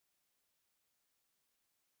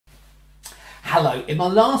Hello, in my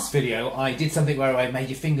last video I did something where I made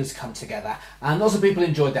your fingers come together and lots of people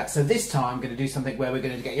enjoyed that. So this time I'm going to do something where we're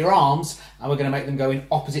going to get your arms and we're going to make them go in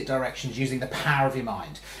opposite directions using the power of your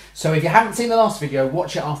mind. So if you haven't seen the last video,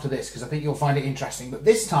 watch it after this because I think you'll find it interesting. But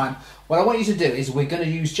this time what I want you to do is we're going to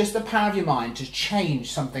use just the power of your mind to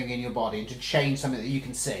change something in your body, to change something that you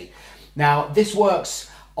can see. Now this works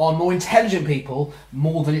on more intelligent people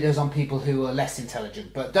more than it does on people who are less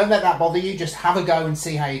intelligent. But don't let that bother you, just have a go and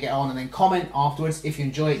see how you get on and then comment afterwards. If you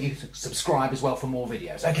enjoy it, you can subscribe as well for more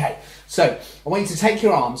videos. Okay, so I want you to take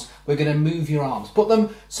your arms, we're going to move your arms. Put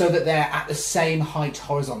them so that they're at the same height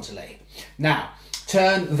horizontally. Now,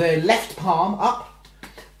 turn the left palm up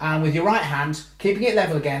and with your right hand, keeping it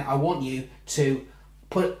level again, I want you to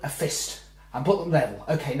put a fist and put them level.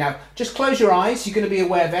 Okay, now just close your eyes. You're going to be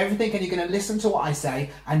aware of everything and you're going to listen to what I say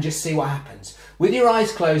and just see what happens. With your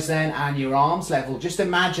eyes closed then and your arms level, just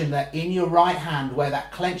imagine that in your right hand where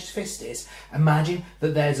that clenched fist is, imagine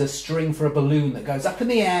that there's a string for a balloon that goes up in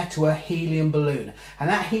the air to a helium balloon. And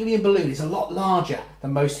that helium balloon is a lot larger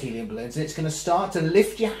than most helium balloons and it's going to start to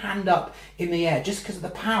lift your hand up in the air just because of the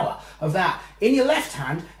power of that. In your left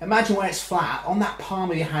hand, imagine where it's flat, on that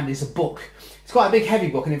palm of your hand is a book. It's quite a big heavy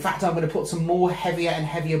book and in fact I'm going to put some more heavier and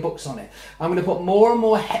heavier books on it. I'm going to put more and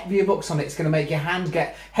more heavier books on it. It's going to make your hand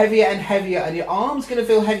get heavier and heavier and your arm's going to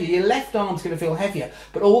feel heavier, your left arm's going to feel heavier.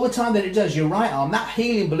 But all the time that it does, your right arm, that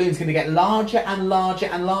helium balloon's going to get larger and larger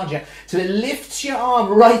and larger till it lifts your arm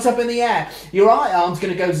right up in the air. Your right arm's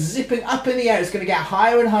going to go zipping up in the air. It's going to get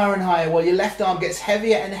higher and higher and higher while your left arm gets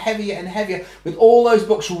heavier and heavier and heavier with all those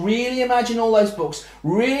books. Really imagine all those books.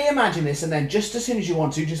 Really imagine this and then just as soon as you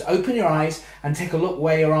want to, just open your eyes and take a look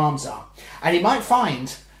where your arms are. And you might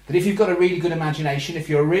find that if you've got a really good imagination, if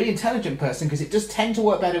you're a really intelligent person, because it does tend to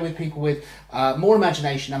work better with people with more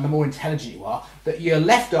imagination and the more intelligent you are, that your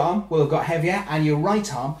left arm will have got heavier and your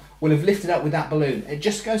right arm will have lifted up with that balloon. It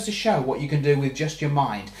just goes to show what you can do with just your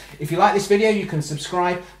mind. If you like this video, you can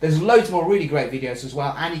subscribe. There's loads more really great videos as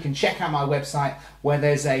well, and you can check out my website where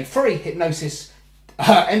there's a free hypnosis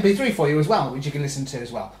MP3 for you as well, which you can listen to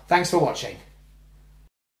as well. Thanks for watching.